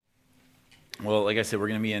Well, like I said, we're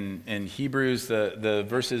going to be in Hebrews. The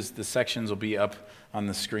verses, the sections will be up on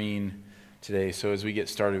the screen today. So as we get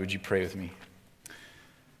started, would you pray with me?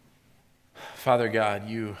 Father God,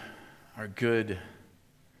 you are good.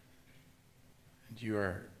 You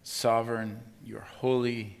are sovereign. You are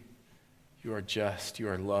holy. You are just. You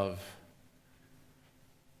are love.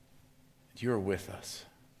 You are with us.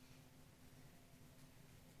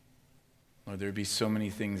 Lord, there would be so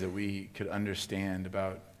many things that we could understand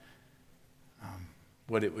about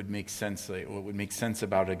what it would make sense, what would make sense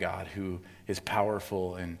about a God who is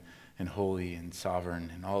powerful and holy and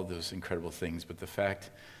sovereign and all of those incredible things. But the fact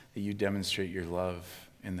that you demonstrate your love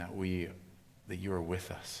and that you are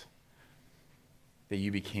with us, that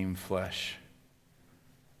you became flesh,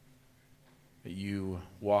 that you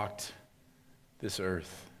walked this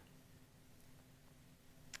earth,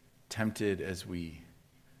 tempted as we,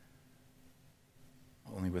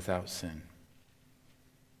 only without sin,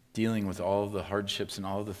 dealing with all of the hardships and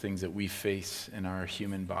all of the things that we face in our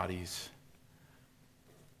human bodies,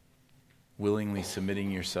 willingly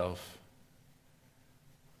submitting yourself,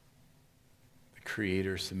 the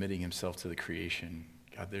Creator submitting himself to the creation.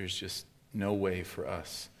 God, there's just no way for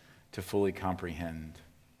us to fully comprehend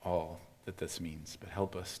all that this means. But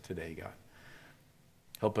help us today, God.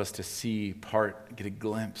 Help us to see get a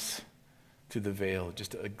glimpse through the veil,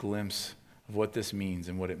 just a glimpse of what this means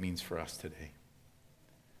and what it means for us today.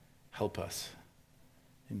 Help us.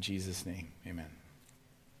 In Jesus' name, amen.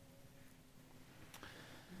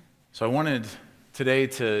 So I wanted today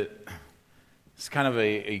it's kind of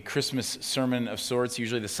a Christmas sermon of sorts.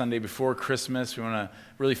 Usually the Sunday before Christmas, we want to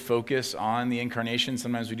really focus on the incarnation.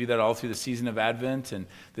 Sometimes we do that all through the season of Advent. And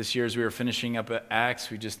this year as we were finishing up Acts,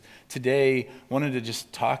 we just today wanted to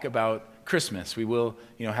just talk about Christmas. We will,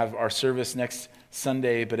 have our service next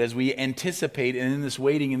Sunday, but as we anticipate and in this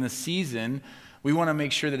waiting in this season, we want to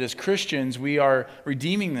make sure that as Christians, we are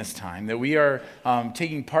redeeming this time, that we are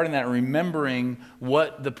taking part in that, remembering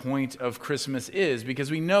what the point of Christmas is, because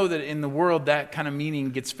we know that in the world, that kind of meaning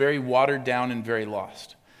gets very watered down and very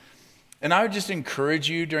lost. And I would just encourage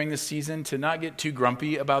you during this season to not get too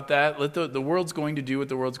grumpy about that. Let the world's going to do what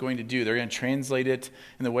the world's going to do. They're going to translate it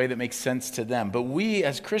in the way that makes sense to them. But we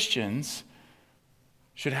as Christians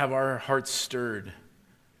should have our hearts stirred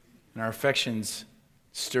and our affections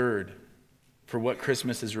stirred for what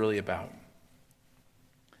Christmas is really about.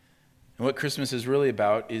 And what Christmas is really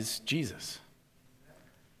about is Jesus.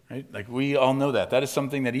 Right? Like we all know that. That is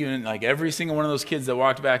something that even like every single one of those kids that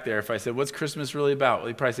walked back there, if I said, what's Christmas really about? Well,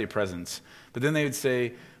 they'd probably say presents. But then they would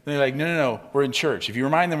say, they're like, no, we're in church. If you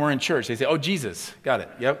remind them we're in church, they say, oh, Jesus. Got it.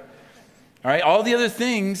 Yep. All right, all the other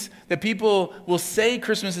things that people will say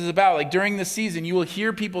Christmas is about, like during the season, you will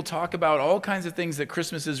hear people talk about all kinds of things that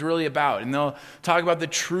Christmas is really about. And they'll talk about the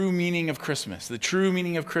true meaning of Christmas. The true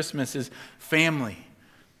meaning of Christmas is family,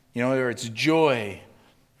 or it's joy,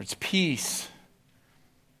 or it's peace.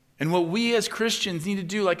 And what we as Christians need to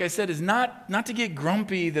do, like I said, is not to get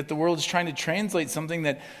grumpy that the world is trying to translate something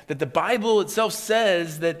that the Bible itself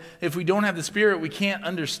says that if we don't have the Spirit, we can't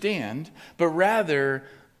understand, but rather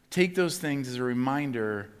take those things as a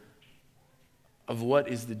reminder of what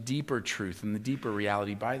is the deeper truth and the deeper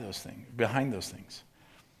reality behind those things.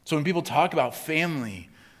 So when people talk about family,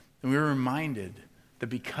 then we're reminded that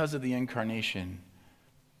because of the incarnation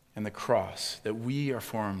and the cross, that we are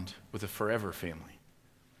formed with a forever family.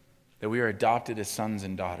 That we are adopted as sons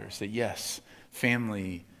and daughters. That yes,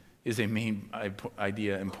 family is a main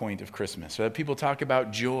idea and point of Christmas. So that people talk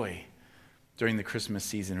about joy during the Christmas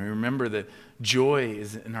season. We remember that joy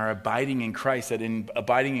is in our abiding in Christ, that in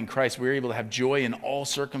abiding in Christ, we're able to have joy in all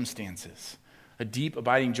circumstances. A deep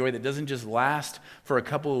abiding joy that doesn't just last for a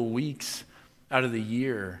couple of weeks out of the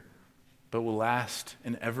year, but will last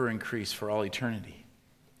and ever increase for all eternity.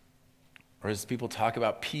 Or as people talk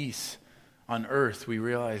about peace on earth, we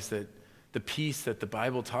realize that the peace that the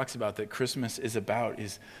Bible talks about, that Christmas is about,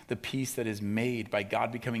 is the peace that is made by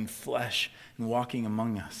God becoming flesh and walking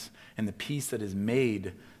among us. And the peace that is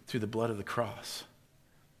made through the blood of the cross,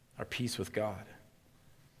 our peace with God.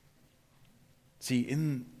 See,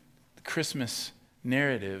 in the Christmas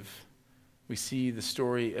narrative, we see the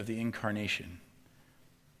story of the incarnation,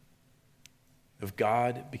 of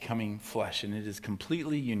God becoming flesh, and it is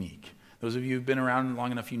completely unique. Those of you who've been around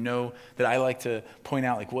long enough, you know that I like to point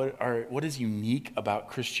out like what is unique about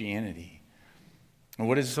Christianity. And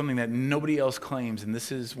what is something that nobody else claims, and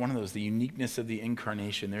this is one of those, the uniqueness of the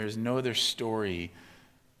incarnation. There is no other story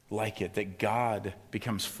like it, that God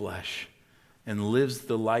becomes flesh, and lives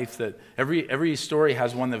the life that every story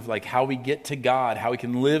has one of like how we get to God, how we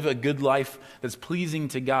can live a good life that's pleasing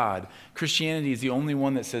to God. Christianity is the only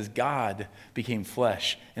one that says God became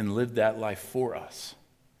flesh and lived that life for us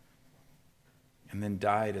and then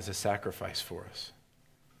died as a sacrifice for us.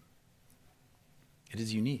 It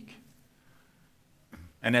is unique.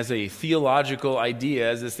 And as a theological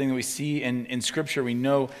idea, as this thing that we see in Scripture, we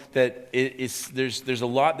know that there's a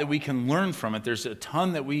lot that we can learn from it. There's a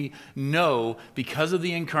ton that we know because of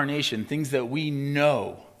the incarnation, things that we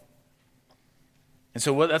know. And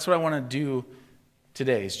so that's what I want to do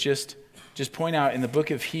today, is just point out in the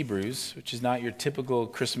book of Hebrews, which is not your typical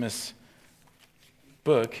Christmas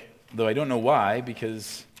book, though I don't know why,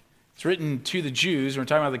 because it's written to the Jews. We're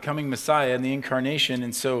talking about the coming Messiah and the incarnation,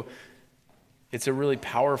 and so it's a really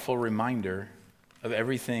powerful reminder of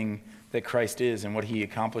everything that Christ is and what he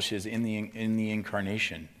accomplishes in the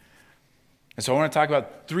incarnation. And so I want to talk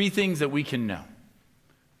about three things that we can know.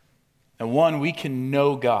 And one, we can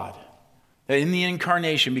know God. That in the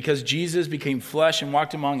incarnation, because Jesus became flesh and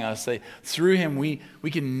walked among us, that through him we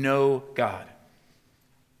can know God.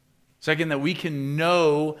 Second, that we can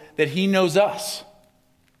know that he knows us.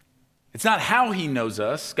 It's not how he knows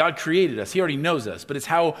us. God created us. He already knows us. But it's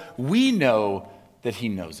how we know that he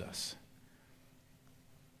knows us.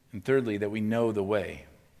 And thirdly, that we know the way.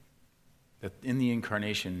 That in the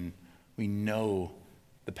incarnation, we know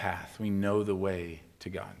the path. We know the way to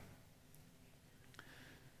God.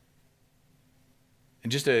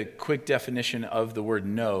 And just a quick definition of the word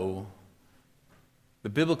know.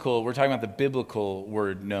 We're talking about the biblical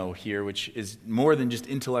word know here, which is more than just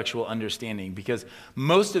intellectual understanding, because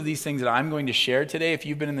most of these things that I'm going to share today, if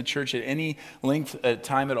you've been in the church at any length of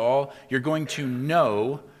time at all, you're going to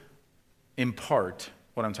know in part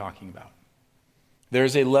what I'm talking about.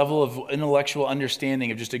 There's a level of intellectual understanding,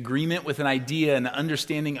 of just agreement with an idea and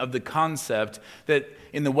understanding of the concept that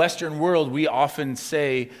in the Western world, we often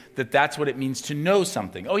say that that's what it means to know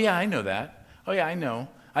something. Oh yeah, I know that. Oh yeah, I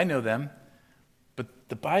know them.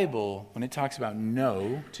 The Bible, when it talks about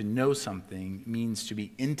to know something, means to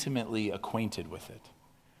be intimately acquainted with it.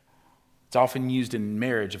 It's often used in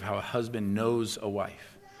marriage of how a husband knows a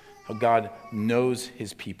wife, how God knows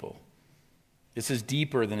his people. This is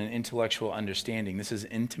deeper than an intellectual understanding. This is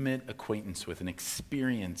intimate acquaintance with, an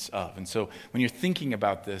experience of. And so when you're thinking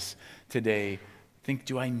about this today, think,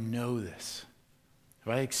 do I know this?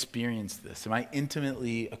 Have I experienced this? Am I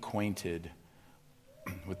intimately acquainted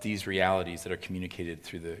with these realities that are communicated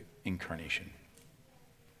through the incarnation?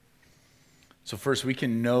 So first, we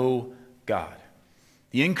can know God.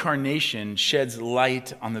 The incarnation sheds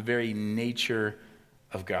light on the very nature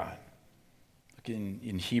of God. Look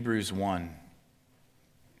in Hebrews 1.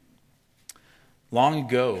 Long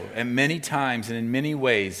ago, at many times and in many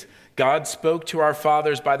ways, God spoke to our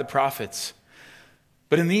fathers by the prophets.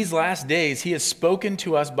 But in these last days, he has spoken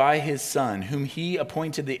to us by his Son, whom he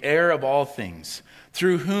appointed the heir of all things,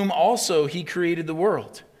 through whom also he created the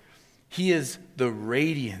world. He is the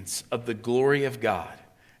radiance of the glory of God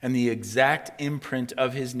and the exact imprint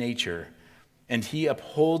of his nature, and he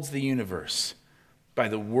upholds the universe by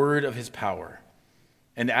the word of his power.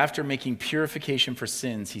 And after making purification for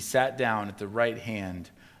sins, he sat down at the right hand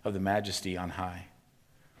of the Majesty on high.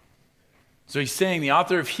 So he's saying, the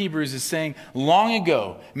author of Hebrews is saying, long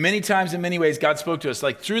ago, many times in many ways, God spoke to us.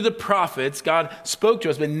 Like through the prophets, God spoke to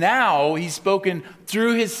us. But now he's spoken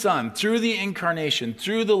through his Son, through the incarnation,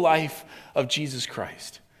 through the life of Jesus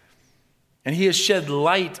Christ. And he has shed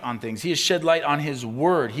light on things. He has shed light on his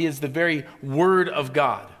word. He is the very word of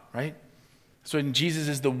God, right? So Jesus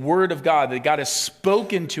is the word of God, that God has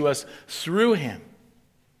spoken to us through him.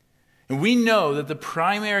 And we know that the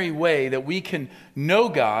primary way that we can know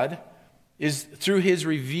God is through his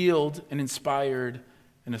revealed and inspired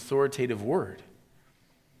and authoritative word.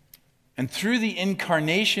 And through the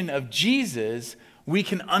incarnation of Jesus, we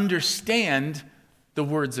can understand the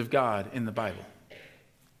words of God in the Bible.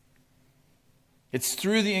 It's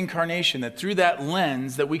through the incarnation, that through that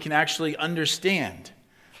lens, that we can actually understand.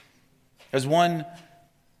 As one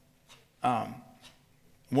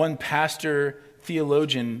pastor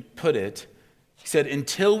theologian put it, he said,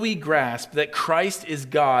 until we grasp that Christ is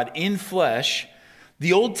God in flesh,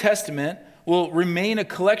 the Old Testament will remain a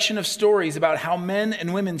collection of stories about how men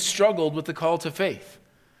and women struggled with the call to faith.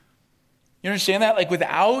 You understand that? Like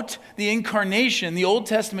without the incarnation, the Old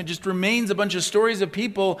Testament just remains a bunch of stories of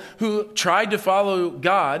people who tried to follow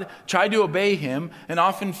God, tried to obey him, and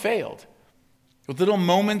often failed, with little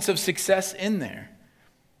moments of success in there.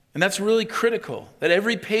 And that's really critical, that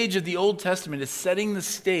every page of the Old Testament is setting the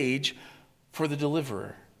stage for the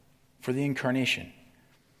deliverer, for the incarnation.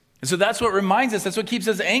 And so that's what reminds us, that's what keeps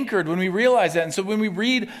us anchored when we realize that. And so when we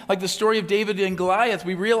read like the story of David and Goliath,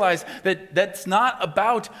 we realize that that's not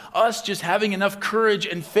about us just having enough courage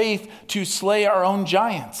and faith to slay our own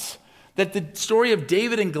giants. That the story of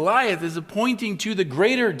David and Goliath is pointing to the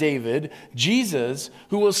greater David, Jesus,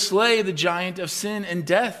 who will slay the giant of sin and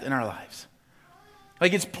death in our lives.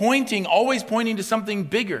 Like it's always pointing to something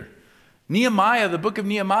bigger. Nehemiah, the book of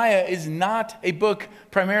Nehemiah, is not a book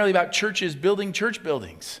primarily about churches building church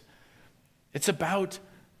buildings. It's about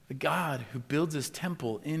the God who builds his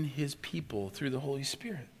temple in his people through the Holy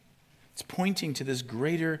Spirit. It's pointing to this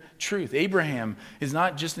greater truth. Abraham is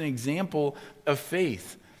not just an example of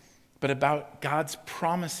faith, but about God's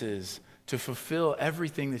promises to fulfill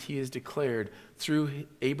everything that he has declared through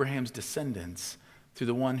Abraham's descendants, through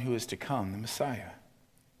the one who is to come, the Messiah.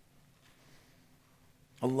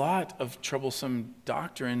 A lot of troublesome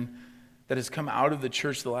doctrine that has come out of the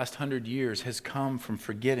church the last 100 years has come from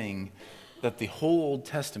forgetting that the whole Old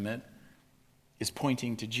Testament is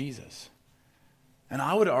pointing to Jesus. And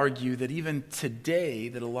I would argue that even today,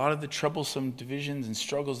 that a lot of the troublesome divisions and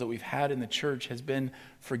struggles that we've had in the church has been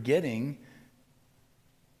forgetting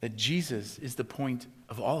that Jesus is the point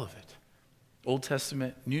of all of it. Old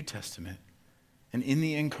Testament, New Testament. And in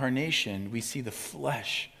the incarnation, we see the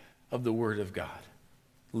flesh of the Word of God,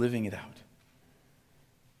 living it out.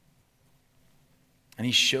 And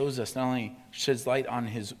he shows us, not only sheds light on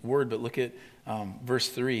his word, but look at verse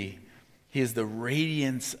 3. He is the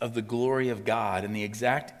radiance of the glory of God and the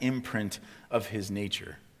exact imprint of his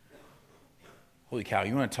nature. Holy cow,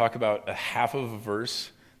 you want to talk about a half of a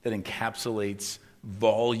verse that encapsulates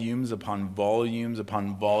volumes upon volumes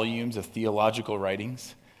upon volumes of theological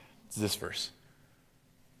writings? It's this verse.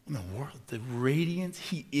 In the world, the radiance,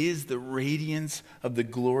 he is the radiance of the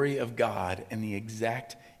glory of God and the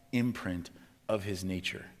exact imprint of his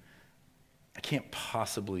nature. I can't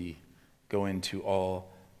possibly go into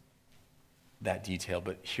all that detail,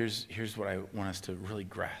 but here's what I want us to really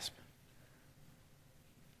grasp.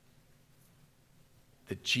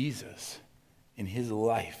 That Jesus, in his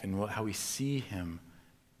life and how we see him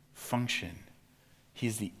function, he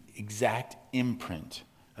is the exact imprint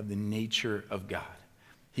of the nature of God.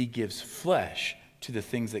 He gives flesh to the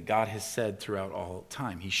things that God has said throughout all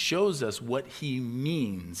time. He shows us what he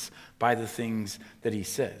means by the things that he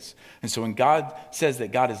says. And so when God says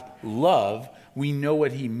that God is love, we know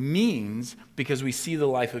what he means because we see the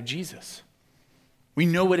life of Jesus. We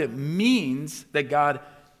know what it means that God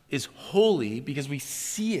is holy because we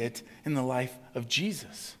see it in the life of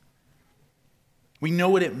Jesus. We know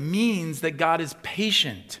what it means that God is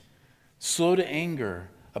patient, slow to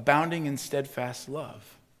anger, abounding in steadfast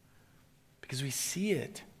love, because we see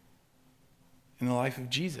it in the life of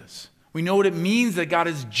Jesus. We know what it means that God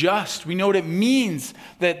is just. We know what it means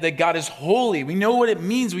that God is holy. We know what it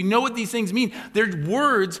means. We know what these things mean. They're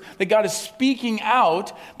words that God is speaking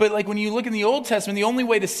out, but like when you look in the Old Testament, the only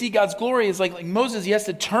way to see God's glory is like Moses, he has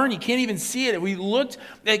to turn. He can't even see it. If we looked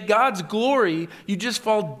at God's glory, you just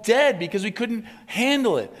fall dead because we couldn't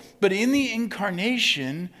handle it. But in the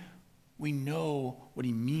incarnation, we know what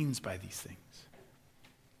he means by these things.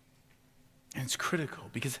 And it's critical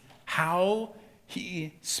because how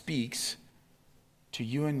he speaks to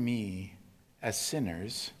you and me as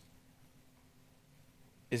sinners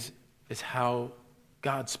is how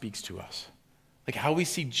God speaks to us. Like how we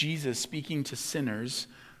see Jesus speaking to sinners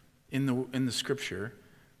in the scripture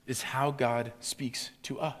is how God speaks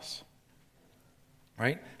to us.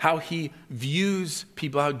 Right? How he views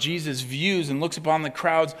people, how Jesus views and looks upon the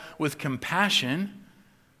crowds with compassion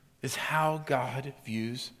is how God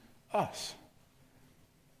views us.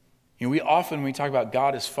 You know, when we talk about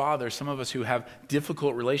God as Father, some of us who have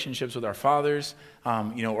difficult relationships with our fathers,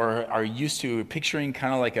 or are used to picturing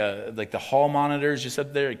kind of like the hall monitors just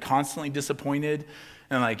up there, constantly disappointed.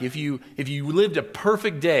 And like if you lived a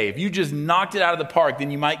perfect day, if you just knocked it out of the park, then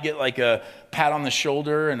you might get like a pat on the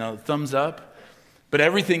shoulder and a thumbs up. But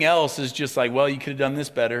everything else is just like, well, you could have done this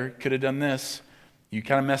better, could have done this. You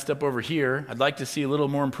kind of messed up over here. I'd like to see a little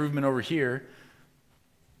more improvement over here.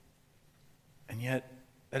 And yet,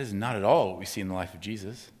 that is not at all what we see in the life of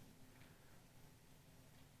Jesus.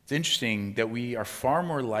 It's interesting that we are far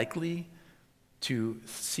more likely to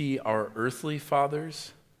see our earthly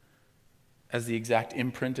fathers as the exact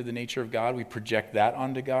imprint of the nature of God. We project that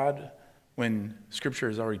onto God when Scripture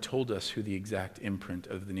has already told us who the exact imprint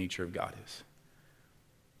of the nature of God is.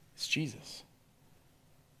 It's Jesus.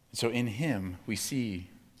 And so in him, we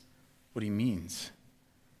see what he means.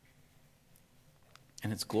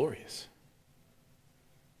 And it's glorious.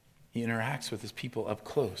 He interacts with his people up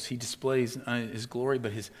close. He displays his glory,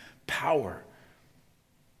 but his power.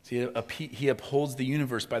 See, he upholds the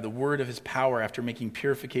universe by the word of his power. After making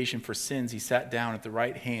purification for sins, he sat down at the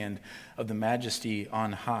right hand of the majesty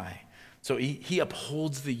on high. So he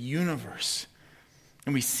upholds the universe.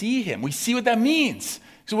 And we see him. We see what that means.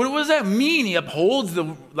 So what does that mean? He upholds the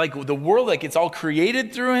world, like it's all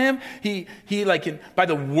created through him. He by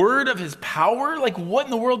the word of his power. Like, what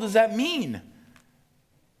in the world does that mean?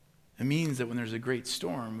 It means that when there's a great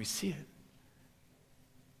storm, we see it.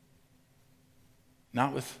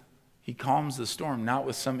 He calms the storm, not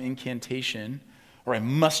with some incantation or a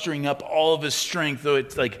mustering up all of his strength, though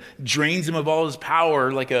it like drains him of all his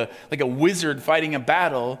power, like a wizard fighting a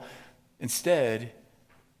battle. Instead,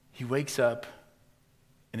 he wakes up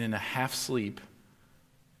and in a half sleep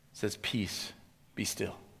says, "Peace, be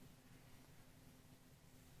still."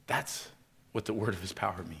 That's what the word of his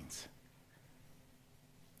power means.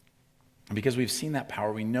 And because we've seen that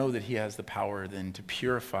power, we know that he has the power then to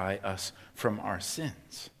purify us from our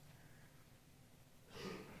sins.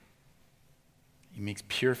 He makes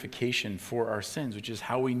purification for our sins, which is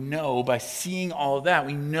how we know, by seeing all of that,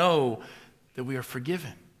 we know that we are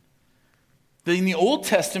forgiven. In the Old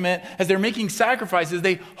Testament, as they're making sacrifices,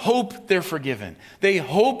 they hope they're forgiven. They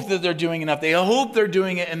hope that they're doing enough. They hope they're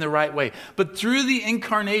doing it in the right way. But through the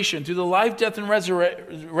incarnation, through the life, death, and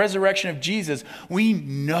resurrection of Jesus, we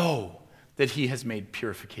know that he has made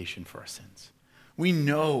purification for our sins. We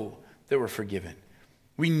know that we're forgiven.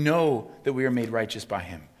 We know that we are made righteous by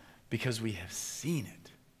him because we have seen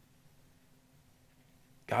it.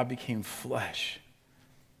 God became flesh.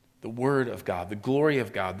 The word of God, the glory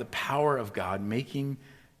of God, the power of God, making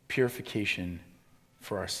purification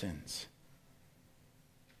for our sins.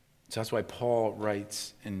 So that's why Paul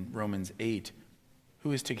writes in Romans 8,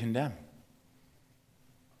 who is to condemn?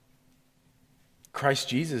 Christ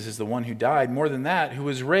Jesus is the one who died. More than that, who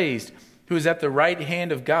was raised, who is at the right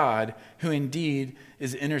hand of God, who indeed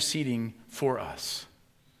is interceding for us.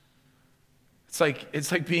 It's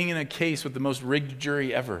like being in a case with the most rigged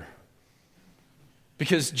jury ever.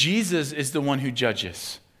 Because Jesus is the one who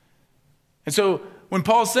judges. And so when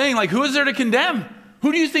Paul's saying, like, who is there to condemn?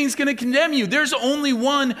 Who do you think is going to condemn you? There's only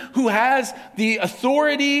one who has the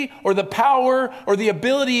authority or the power or the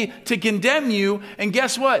ability to condemn you. And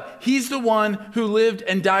guess what? He's the one who lived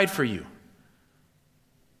and died for you.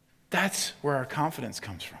 That's where our confidence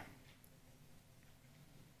comes from.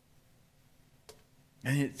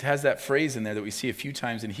 And it has that phrase in there that we see a few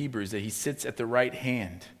times in Hebrews, that he sits at the right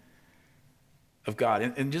hand of God.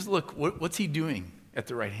 And just look, what's he doing at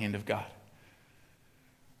the right hand of God?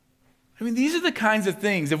 I mean, these are the kinds of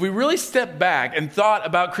things, if we really step back and thought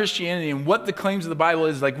about Christianity and what the claims of the Bible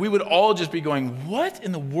is, like, we would all just be going, what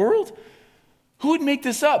in the world? Who would make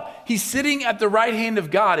this up? He's sitting at the right hand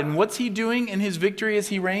of God, and what's he doing in his victory as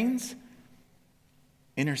he reigns?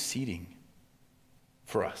 Interceding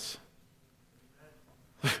for us.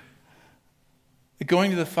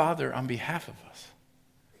 Going to the Father on behalf of us.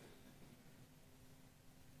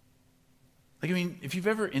 Like, I mean, if you've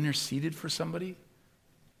ever interceded for somebody,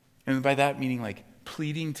 and by that meaning like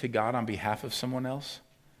pleading to God on behalf of someone else,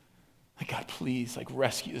 like, God, please, like,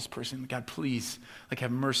 rescue this person. God, please, like,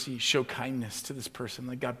 have mercy, show kindness to this person.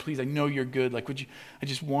 Like, God, please, I know you're good. Like, I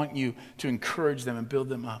just want you to encourage them and build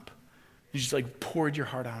them up. You just like poured your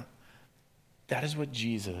heart out. That is what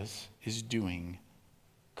Jesus is doing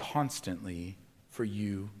constantly for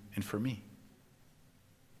you and for me.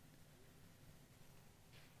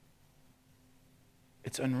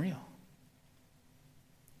 It's unreal.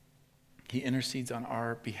 He intercedes on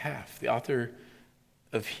our behalf. The author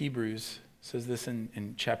of Hebrews says this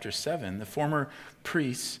in chapter 7. The former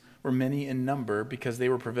priests were many in number because they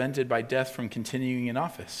were prevented by death from continuing in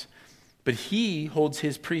office. But he holds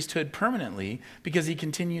his priesthood permanently because he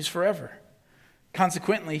continues forever.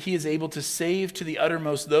 Consequently, he is able to save to the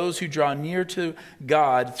uttermost those who draw near to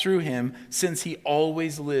God through him, since he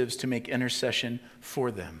always lives to make intercession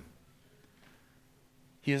for them.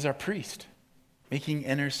 He is our priest, making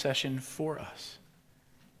intercession for us.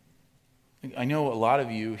 I know a lot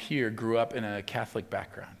of you here grew up in a Catholic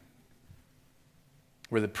background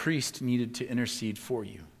where the priest needed to intercede for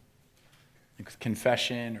you. Like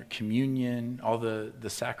confession or communion, all the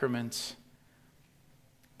sacraments.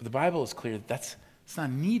 But the Bible is clear that it's not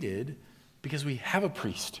needed because we have a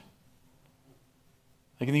priest.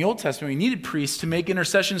 Like in the Old Testament, we needed priests to make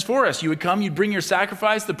intercessions for us. You would come, you'd bring your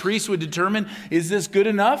sacrifice, the priest would determine, is this good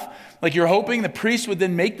enough? Like you're hoping the priest would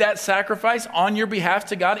then make that sacrifice on your behalf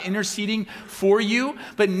to God, interceding for you.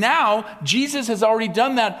 But now, Jesus has already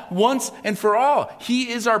done that once and for all.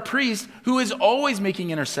 He is our priest who is always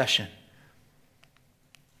making intercession.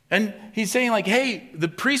 And he's saying like, hey, the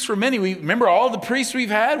priests were many. Remember all the priests we've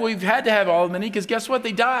had to have all many because guess what?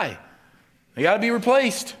 They die. They got to be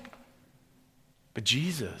replaced. But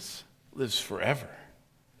Jesus lives forever.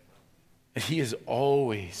 And he is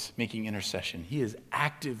always making intercession. He is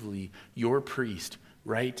actively your priest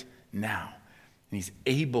right now. And he's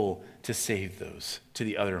able to save those to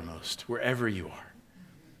the uttermost, wherever you are.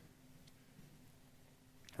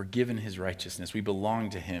 We're given his righteousness. We belong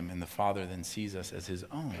to him, and the Father then sees us as his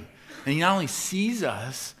own. And he not only sees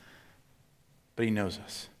us, but he knows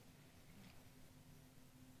us.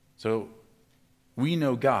 So we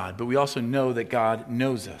know God, but we also know that God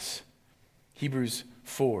knows us. Hebrews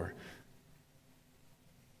 4.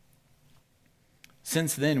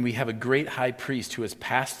 Since then, we have a great high priest who has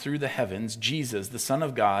passed through the heavens, Jesus, the Son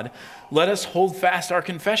of God. Let us hold fast our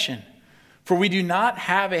confession. For we do not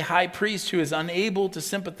have a high priest who is unable to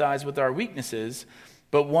sympathize with our weaknesses,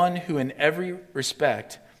 but one who in every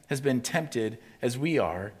respect has been tempted as we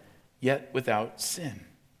are, yet without sin.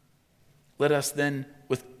 Let us then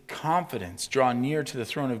with confidence draw near to the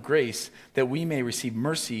throne of grace, that we may receive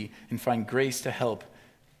mercy and find grace to help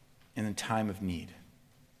in the time of need.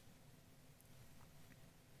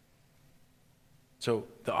 So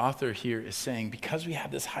the author here is saying, because we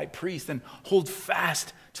have this high priest, then hold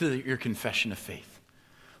fast to your confession of faith.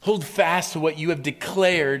 Hold fast to what you have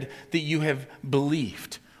declared that you have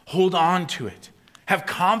believed. Hold on to it. Have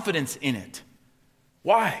confidence in it.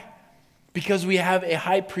 Why? Because we have a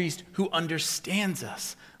high priest who understands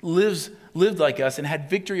us, lived like us, and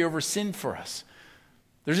had victory over sin for us.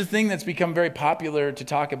 There's a thing that's become very popular to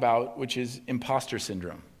talk about, which is imposter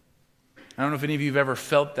syndrome. I don't know if any of you have ever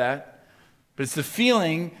felt that. But it's the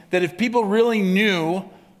feeling that if people really knew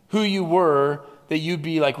who you were, that you'd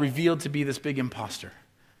be like revealed to be this big imposter.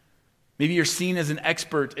 Maybe you're seen as an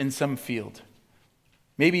expert in some field.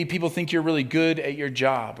 Maybe people think you're really good at your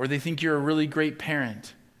job, or they think you're a really great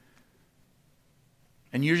parent.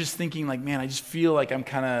 And you're just thinking like, man, I just feel like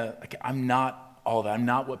I'm not all that. I'm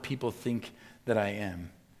not what people think that I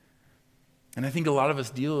am. And I think a lot of us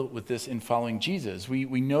deal with this in following Jesus. We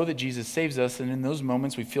know that Jesus saves us, and in those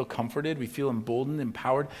moments we feel comforted, we feel emboldened,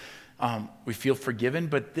 empowered, we feel forgiven,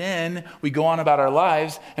 but then we go on about our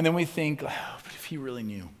lives, and then we think, oh, but if he really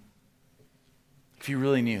knew. If he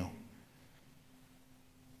really knew.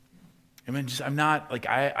 I'm not, like,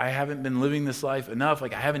 I haven't been living this life enough.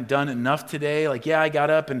 Like, I haven't done enough today. Like, yeah, I got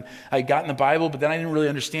up and I got in the Bible, but then I didn't really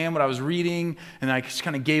understand what I was reading, and I just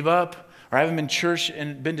kind of gave up. Or I haven't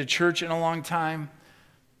been to church in a long time.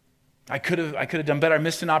 I could have done better. I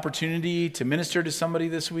missed an opportunity to minister to somebody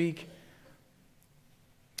this week.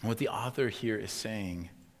 And what the author here is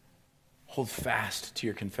saying, hold fast to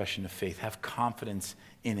your confession of faith. Have confidence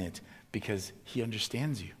in it because he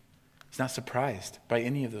understands you. He's not surprised by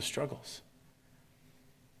any of those struggles.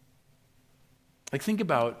 Like, think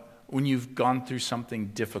about when you've gone through something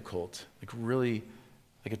difficult, like really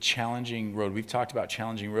like a challenging road. We've talked about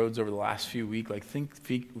challenging roads over the last few weeks. Like,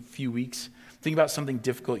 few weeks. Think about something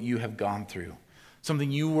difficult you have gone through,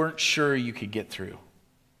 something you weren't sure you could get through.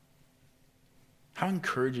 How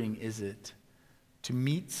encouraging is it to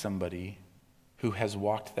meet somebody who has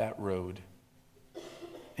walked that road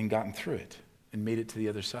and gotten through it and made it to the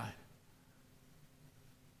other side?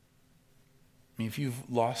 I mean, if you've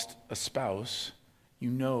lost a spouse,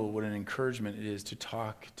 you know what an encouragement it is to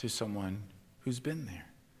talk to someone who's been there,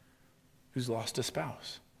 who's lost a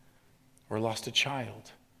spouse, or lost a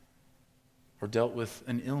child, or dealt with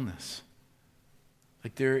an illness.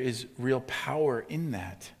 Like, there is real power in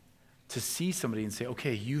that, to see somebody and say,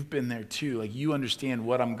 okay, you've been there too. Like, you understand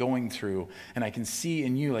what I'm going through, and I can see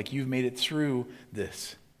in you, like, you've made it through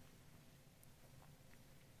this.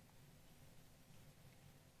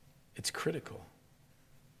 It's critical.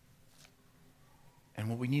 And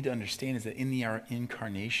what we need to understand is that in our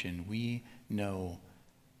incarnation, we know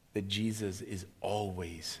that Jesus is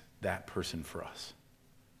always that person for us.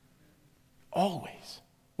 Always.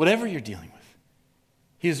 Whatever you're dealing with.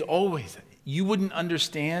 He is always. You wouldn't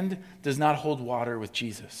understand does not hold water with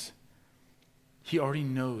Jesus. He already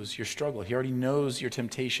knows your struggle. He already knows your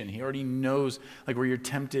temptation. He already knows like where you're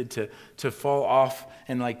tempted to fall off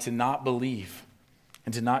and like to not believe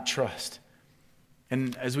and to not trust.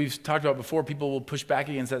 And as we've talked about before, people will push back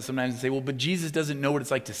against that sometimes and say, well, but Jesus doesn't know what it's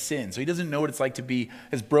like to sin. So he doesn't know what it's like to be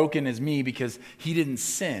as broken as me because he didn't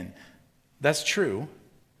sin. That's true,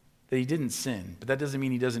 that he didn't sin. But that doesn't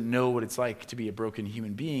mean he doesn't know what it's like to be a broken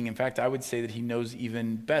human being. In fact, I would say that he knows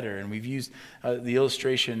even better. And we've used the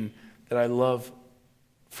illustration that I love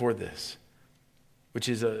for this, which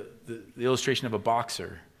is the illustration of a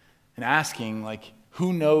boxer. And asking, like,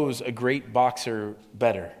 who knows a great boxer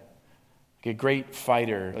better? Like a great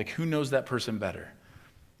fighter, like who knows that person better?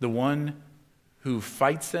 The one who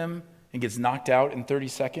fights them and gets knocked out in 30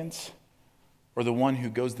 seconds, or the one who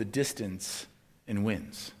goes the distance and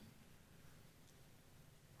wins?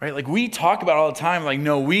 Right? Like we talk about all the time, like,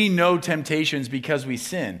 no, we know temptations because we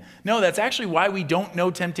sin. No, that's actually why we don't know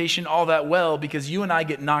temptation all that well, because you and I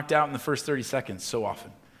get knocked out in the first 30 seconds so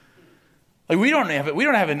often. Like we don't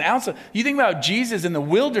have an ounce of, you think about Jesus in the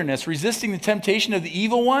wilderness resisting the temptation of the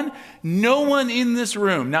evil one. No one in this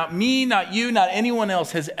room, not me, not you, not anyone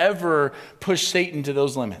else has ever pushed Satan to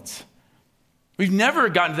those limits. We've never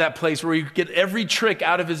gotten to that place where we get every trick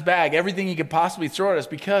out of his bag, everything he could possibly throw at us,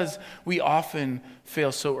 because we often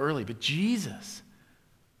fail so early. But Jesus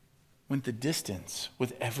went the distance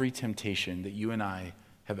with every temptation that you and I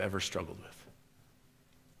have ever struggled with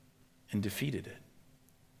and defeated it.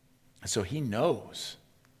 And so he knows.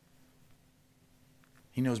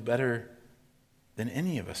 He knows better than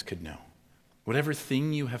any of us could know. Whatever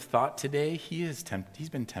thing you have thought today, he's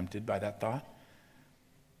been tempted by that thought.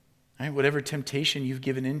 Right? Whatever temptation you've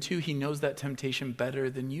given into, he knows that temptation better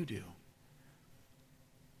than you do.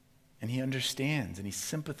 And he understands and he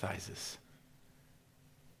sympathizes.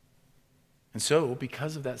 And so,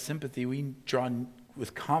 because of that sympathy, we draw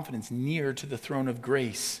with confidence near to the throne of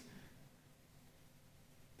grace,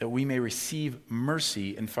 that we may receive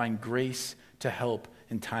mercy and find grace to help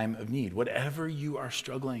in time of need. Whatever you are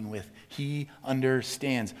struggling with, he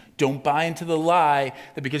understands. Don't buy into the lie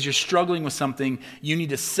that because you're struggling with something, you need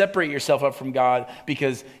to separate yourself up from God,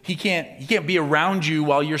 because he can't be around you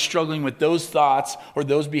while you're struggling with those thoughts or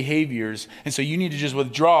those behaviors. And so you need to just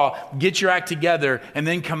withdraw, get your act together, and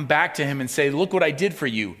then come back to him and say, look what I did for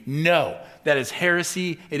you. No, that is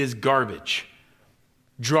heresy. It is garbage.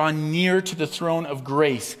 Draw near to the throne of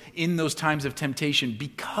grace in those times of temptation,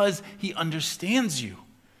 because he understands you,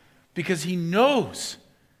 because he knows.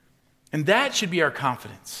 And that should be our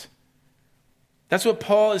confidence. That's what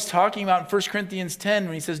Paul is talking about in 1 Corinthians 10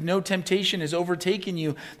 when he says, no temptation has overtaken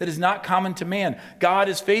you that is not common to man. God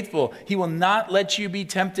is faithful. He will not let you be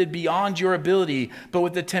tempted beyond your ability, but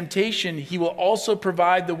with the temptation, he will also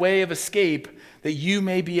provide the way of escape that you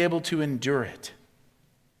may be able to endure it.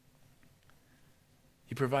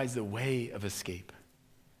 He provides the way of escape.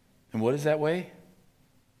 And what is that way?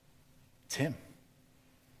 It's him.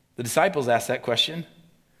 The disciples asked that question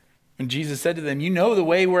when Jesus said to them, you know the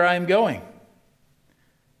way where I am going.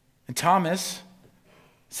 And Thomas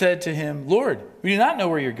said to him, Lord, we do not know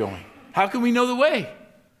where you're going. How can we know the way?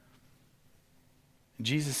 And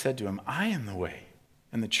Jesus said to him, I am the way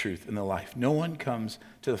and the truth and the life. No one comes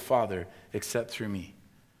to the Father except through me.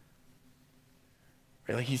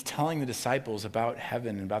 Right? Like he's telling the disciples about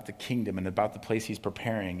heaven and about the kingdom and about the place he's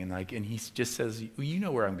preparing. And he just says, well, you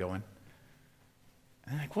know where I'm going.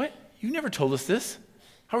 And they're like, what? You never told us this.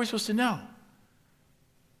 How are we supposed to know?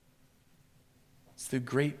 It's the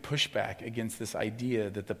great pushback against this idea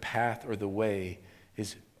that the path or the way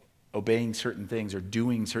is obeying certain things or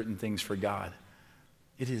doing certain things for God.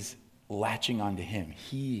 It is latching onto him.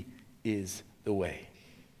 He is the way.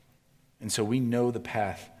 And so we know the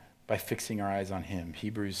path by fixing our eyes on him.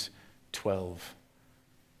 Hebrews 12.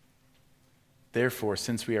 Therefore,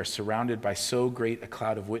 since we are surrounded by so great a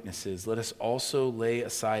cloud of witnesses, let us also lay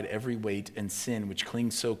aside every weight and sin which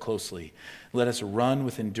clings so closely. Let us run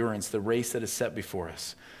with endurance the race that is set before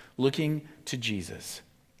us, looking to Jesus,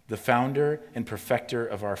 the founder and perfecter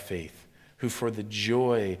of our faith, who for the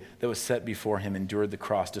joy that was set before him endured the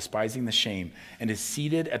cross, despising the shame, and is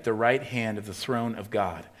seated at the right hand of the throne of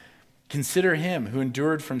God. Consider him who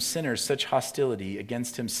endured from sinners such hostility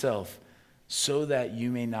against himself, so that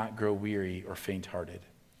you may not grow weary or faint-hearted.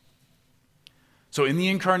 So in the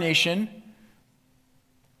incarnation,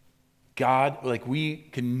 God, like we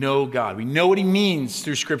can know God. We know what he means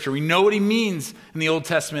through Scripture. We know what he means in the Old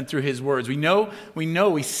Testament through his words.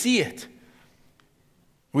 We see it.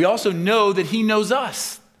 We also know that he knows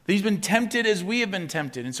us, that he's been tempted as we have been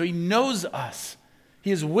tempted. And so he knows us.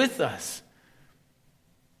 He is with us.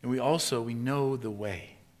 And we know the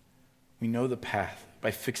way. We know the path by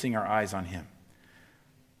fixing our eyes on him.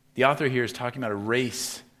 The author here is talking about a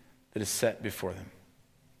race that is set before them.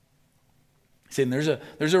 He's saying there's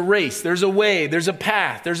a race, there's a way, there's a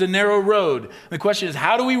path, there's a narrow road. And the question is,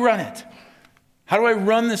 how do we run it? How do I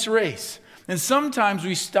run this race? And sometimes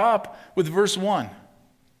we stop with verse 1.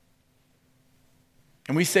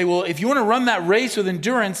 And we say, well, if you want to run that race with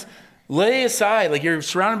endurance, lay aside, like you're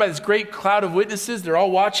surrounded by this great cloud of witnesses, they're all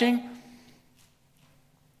watching.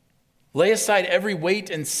 Lay aside every weight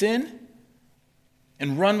and sin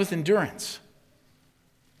and run with endurance.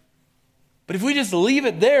 But if we just leave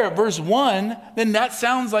it there at verse 1, then that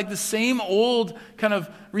sounds like the same old kind of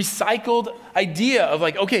recycled idea of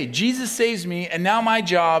like, okay, Jesus saves me, and now my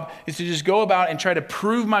job is to just go about and try to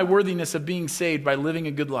prove my worthiness of being saved by living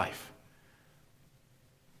a good life.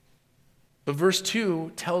 But verse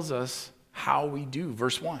 2 tells us how we do.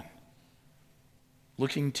 Verse 1,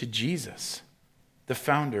 looking to Jesus, the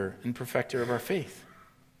founder and perfecter of our faith.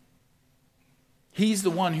 He's the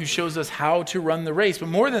one who shows us how to run the race. But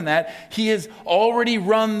more than that, he has already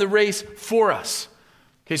run the race for us.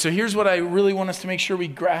 Okay, so here's what I really want us to make sure we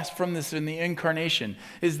grasp from this in the incarnation,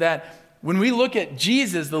 is that when we look at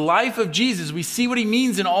Jesus, the life of Jesus, we see what he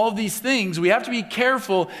means in all of these things. We have to be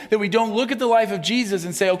careful that we don't look at the life of Jesus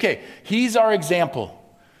and say, okay, he's our example.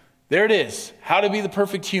 There it is, how to be the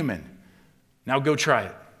perfect human. Now go try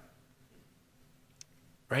it.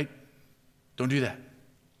 Right? Don't do that.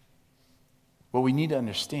 What we need to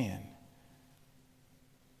understand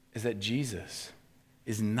is that Jesus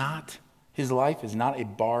is not, his life is not a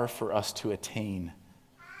bar for us to attain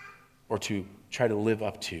or to try to live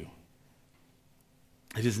up to.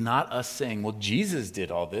 It is not us saying, well, Jesus did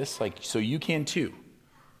all this, like, so you can too.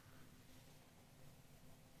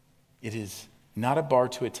 It is not a bar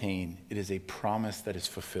to attain. It is a promise that is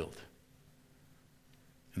fulfilled.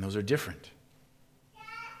 And those are different.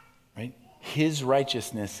 Right? His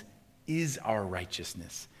righteousness is our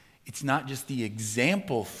righteousness. It's not just the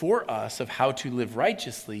example for us of how to live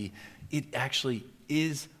righteously. It actually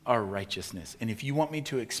is our righteousness. And if you want me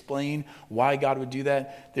to explain why God would do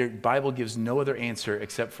that, the Bible gives no other answer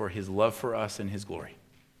except for his love for us and his glory.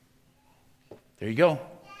 There you go.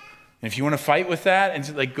 And if you want to fight with that,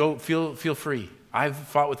 and like go feel free. I've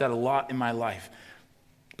fought with that a lot in my life.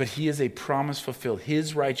 But he is a promise fulfilled.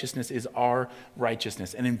 His righteousness is our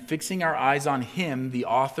righteousness. And in fixing our eyes on him, the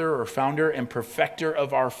author or founder and perfecter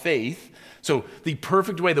of our faith, so the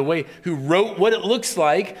perfect way, the way who wrote what it looks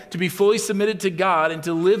like to be fully submitted to God and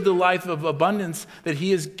to live the life of abundance that he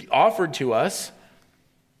has offered to us,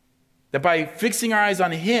 that by fixing our eyes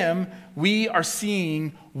on him, we are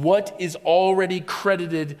seeing what is already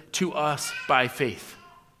credited to us by faith.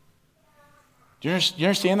 Do you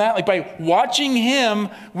understand that? Like by watching him,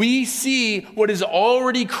 we see what is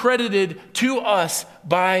already credited to us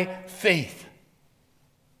by faith.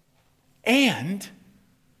 And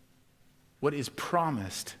what is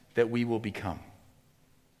promised that we will become.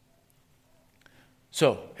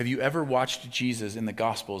 So, have you ever watched Jesus in the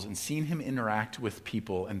Gospels and seen him interact with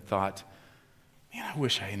people and thought, man, I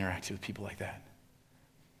wish I interacted with people like that.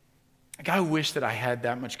 Like I wish that I had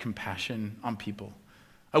that much compassion on people.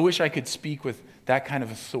 I wish I could speak with that kind of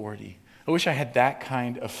authority. I wish I had that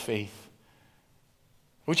kind of faith.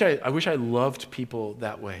 I wish I loved people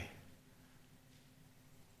that way.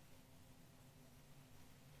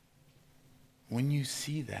 When you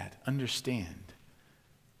see that, understand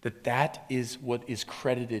that that is what is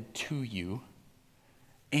credited to you,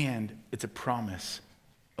 and it's a promise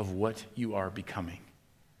of what you are becoming.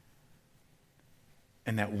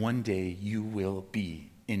 And that one day you will be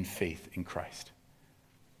in faith in Christ.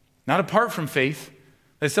 Not apart from faith.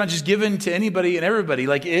 It's not just given to anybody and everybody.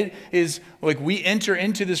 Like it is like we enter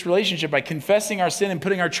into this relationship by confessing our sin and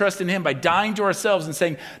putting our trust in him, by dying to ourselves and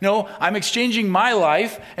saying, no, I'm exchanging my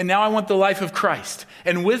life and now I want the life of Christ.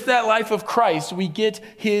 And with that life of Christ, we get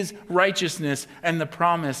his righteousness and the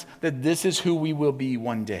promise that this is who we will be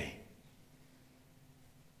one day.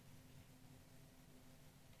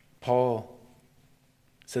 Paul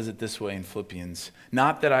says it this way in Philippians,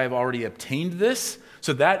 not that I have already obtained this,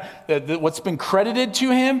 so that what's been credited to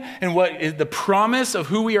him and what is the promise of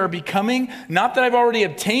who we are becoming, not that I've already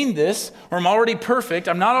obtained this or I'm already perfect,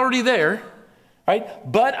 I'm not already there, right?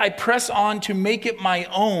 But I press on to make it my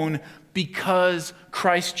own because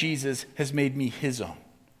Christ Jesus has made me his own.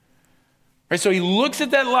 Right? So he looks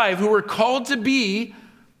at that life who we're called to be,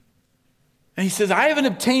 and he says, I haven't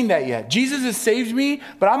obtained that yet. Jesus has saved me,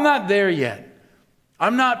 but I'm not there yet.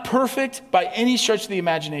 I'm not perfect by any stretch of the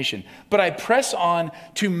imagination, but I press on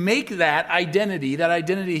to make that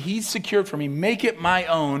identity he's secured for me, make it my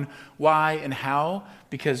own. Why and how?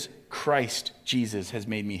 Because Christ Jesus has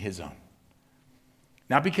made me his own.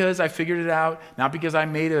 Not because I figured it out, not because I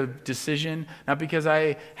made a decision, not because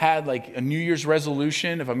I had like a New Year's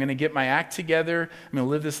resolution, if I'm going to get my act together, I'm going to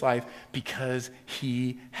live this life, because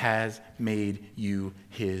he has made you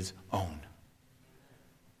his own.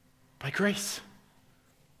 By grace.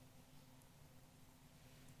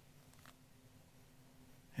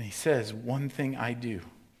 And he says, one thing I do,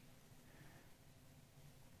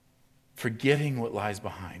 forgetting what lies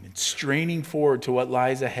behind and straining forward to what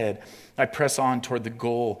lies ahead, I press on toward the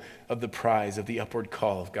goal of the prize of the upward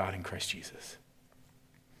call of God in Christ Jesus.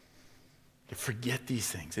 You forget these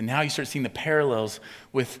things. And now you start seeing the parallels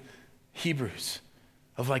with Hebrews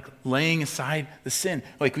of like laying aside the sin.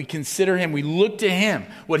 Like we consider him, we look to him,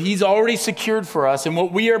 what he's already secured for us and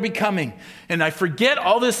what we are becoming. And I forget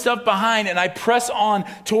all this stuff behind and I press on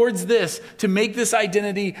towards this to make this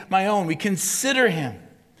identity my own. We consider him,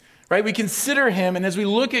 right? We consider him, and as we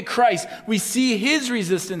look at Christ, we see his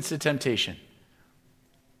resistance to temptation,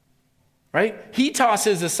 right? He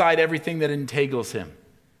tosses aside everything that entangles him.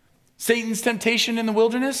 Satan's temptation in the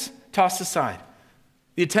wilderness, tossed aside.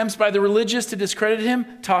 The attempts by the religious to discredit him,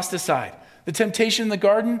 tossed aside. The temptation in the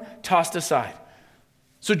garden, tossed aside.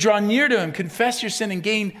 So draw near to him, confess your sin, and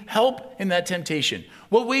gain help in that temptation.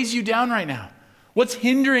 What weighs you down right now? What's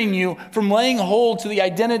hindering you from laying hold to the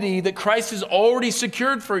identity that Christ has already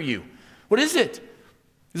secured for you? What is it?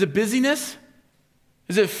 Is it busyness?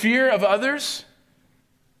 Is it fear of others?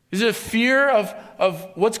 Is it a fear of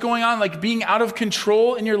what's going on, like being out of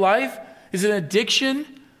control in your life? Is it an addiction?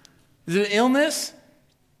 Is it an illness?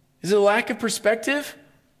 Is it a lack of perspective?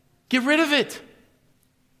 Get rid of it.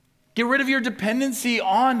 Get rid of your dependency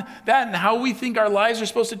on that and how we think our lives are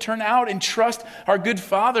supposed to turn out, and trust our good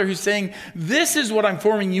Father who's saying, this is what I'm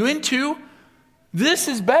forming you into. This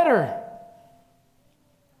is better.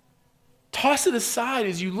 Toss it aside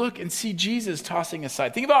as you look and see Jesus tossing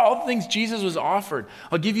aside. Think about all the things Jesus was offered.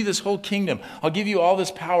 I'll give you this whole kingdom. I'll give you all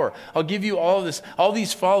this power. I'll give you all this, all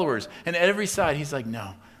these followers. And at every side, he's like,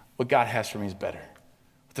 no, what God has for me is better.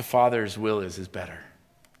 What the Father's will is better.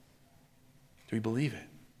 Do we believe it?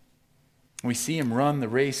 We see him run the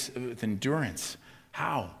race with endurance.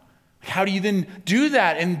 How? How do you then do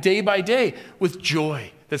that in day by day? With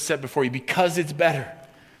joy that's set before you because it's better.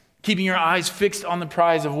 Keeping your eyes fixed on the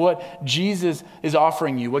prize of what Jesus is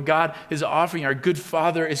offering you, what God is offering, our good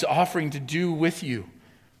Father is offering to do with you.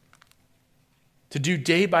 To do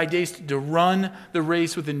day by day, to run the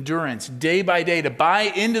race with endurance, day by day, to buy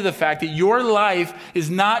into the fact that your life is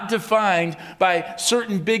not defined by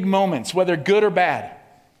certain big moments, whether good or bad.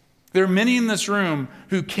 There are many in this room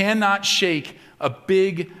who cannot shake a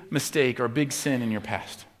big mistake or a big sin in your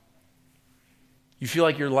past. You feel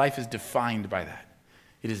like your life is defined by that.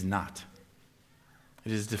 It is not.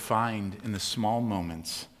 It is defined in the small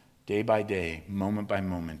moments, day by day, moment by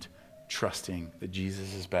moment, trusting that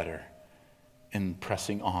Jesus is better and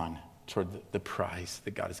pressing on toward the prize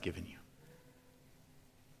that God has given you.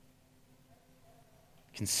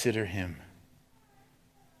 Consider him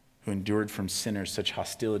who endured from sinners such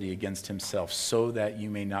hostility against himself, so that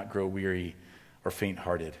you may not grow weary or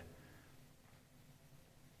faint-hearted.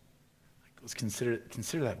 Let's consider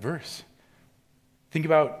that verse. Think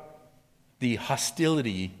about the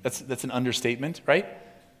hostility. That's an understatement, right?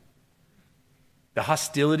 The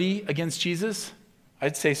hostility against Jesus,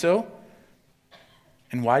 I'd say so.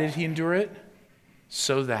 And why did he endure it?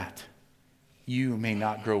 So that you may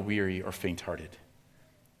not grow weary or faint-hearted.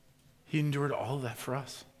 He endured all of that for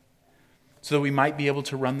us, so that we might be able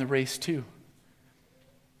to run the race too.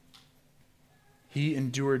 He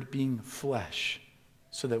endured being flesh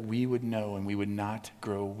so that we would know and we would not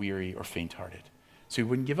grow weary or faint-hearted. So he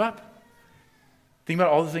wouldn't give up. Think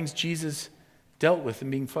about all the things Jesus dealt with in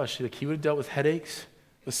being flesh. Like he would have dealt with headaches,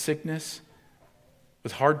 with sickness,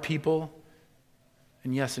 with hard people,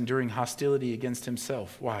 and yes, enduring hostility against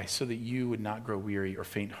himself. Why? So that you would not grow weary or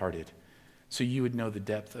faint-hearted. So you would know the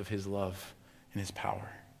depth of his love and his power.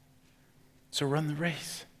 So run the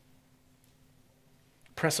race.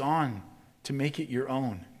 Press on to make it your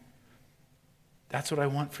own. That's what I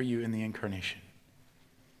want for you in the incarnation.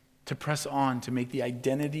 To press on to make the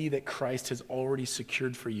identity that Christ has already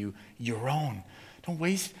secured for you your own. Don't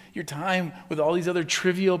waste your time with all these other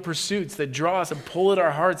trivial pursuits that draw us and pull at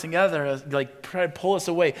our hearts together, like try to pull us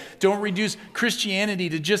away. Don't reduce Christianity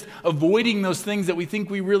to just avoiding those things that we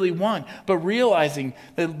think we really want, but realizing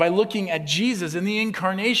that by looking at Jesus and the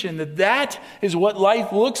incarnation, that is what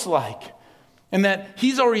life looks like. And that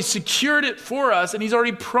he's already secured it for us, and he's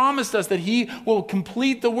already promised us that he will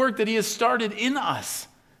complete the work that he has started in us.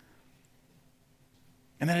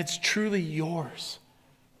 And that it's truly yours.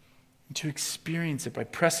 And to experience it by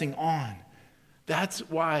pressing on. That's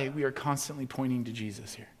why we are constantly pointing to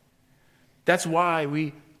Jesus here. That's why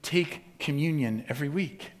we take communion every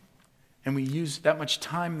week. And we use that much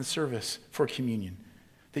time in the service for communion.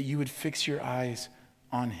 That you would fix your eyes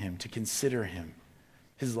on him, to consider him.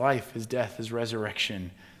 His life, his death, his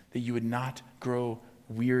resurrection. That you would not grow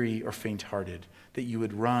weary or faint-hearted. That you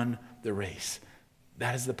would run the race.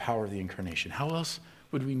 That is the power of the incarnation. How else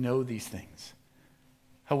would we know these things?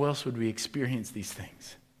 How else would we experience these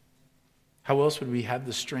things? How else would we have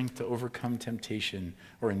the strength to overcome temptation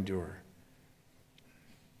or endure?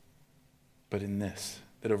 But in this,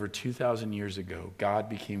 that over 2,000 years ago, God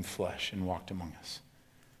became flesh and walked among us.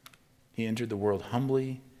 He entered the world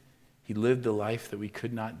humbly. He lived the life that we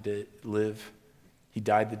could not live. He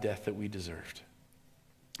died the death that we deserved.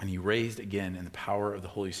 And he raised again in the power of the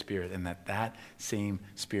Holy Spirit, and that same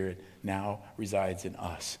Spirit now resides in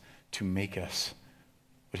us to make us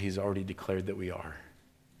what he's already declared that we are.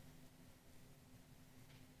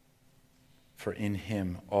 For in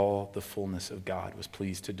him all the fullness of God was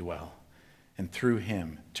pleased to dwell, and through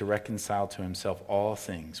him to reconcile to himself all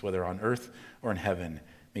things, whether on earth or in heaven,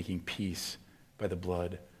 making peace by the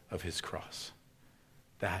blood of his cross.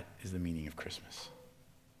 That is the meaning of Christmas.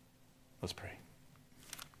 Let's pray.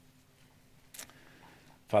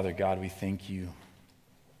 Father God, we thank you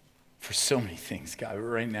for so many things. God,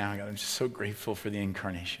 right now, God, I'm just so grateful for the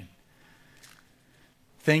incarnation.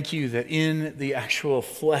 Thank you that in the actual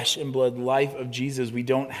flesh and blood life of Jesus, we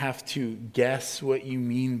don't have to guess what you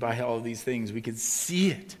mean by all of these things. We can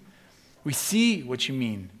see it. We see what you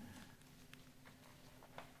mean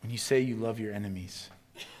when you say you love your enemies.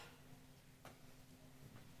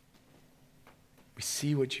 We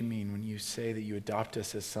see what you mean when you say that you adopt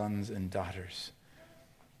us as sons and daughters.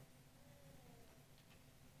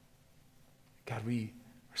 God, we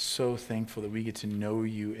are so thankful that we get to know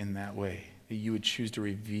you in that way, that you would choose to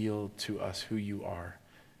reveal to us who you are,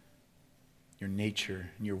 your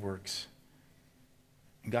nature and your works.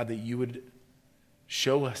 And God, that you would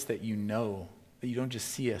show us that you know, that you don't just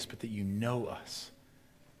see us, but that you know us,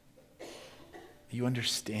 that you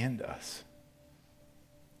understand us,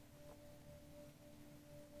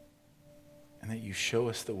 and that you show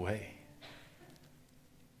us the way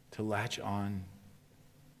to latch on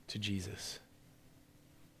to Jesus,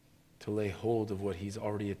 to lay hold of what he's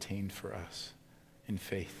already attained for us in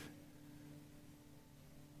faith.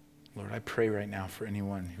 Lord, I pray right now for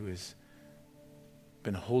anyone who has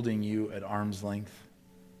been holding you at arm's length,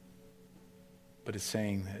 but is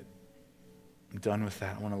saying that I'm done with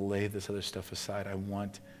that. I want to lay this other stuff aside. I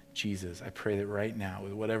want Jesus. I pray that right now,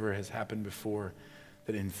 with whatever has happened before,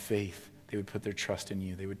 that in faith they would put their trust in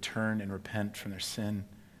you. They would turn and repent from their sin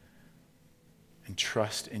and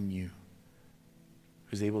trust in you,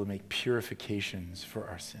 who's able to make purifications for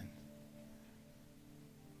our sin.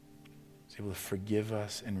 Who's able to forgive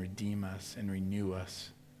us and redeem us and renew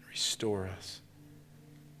us and restore us.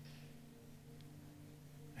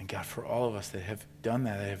 And God, for all of us that have done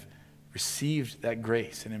that have received that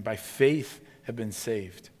grace and by faith have been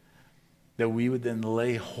saved, that we would then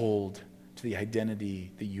lay hold to the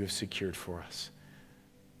identity that you have secured for us.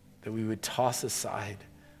 That we would toss aside,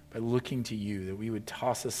 by looking to you, that we would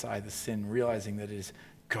toss aside the sin, realizing that it is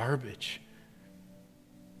garbage.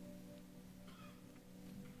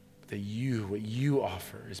 But that you, what you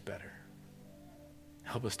offer is better.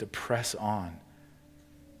 Help us to press on,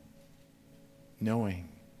 knowing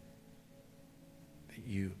that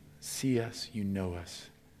you see us, you know us,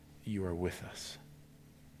 you are with us.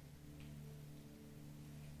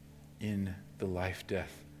 In the life,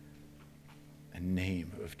 death, and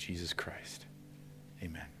name of Jesus Christ.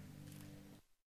 Amen.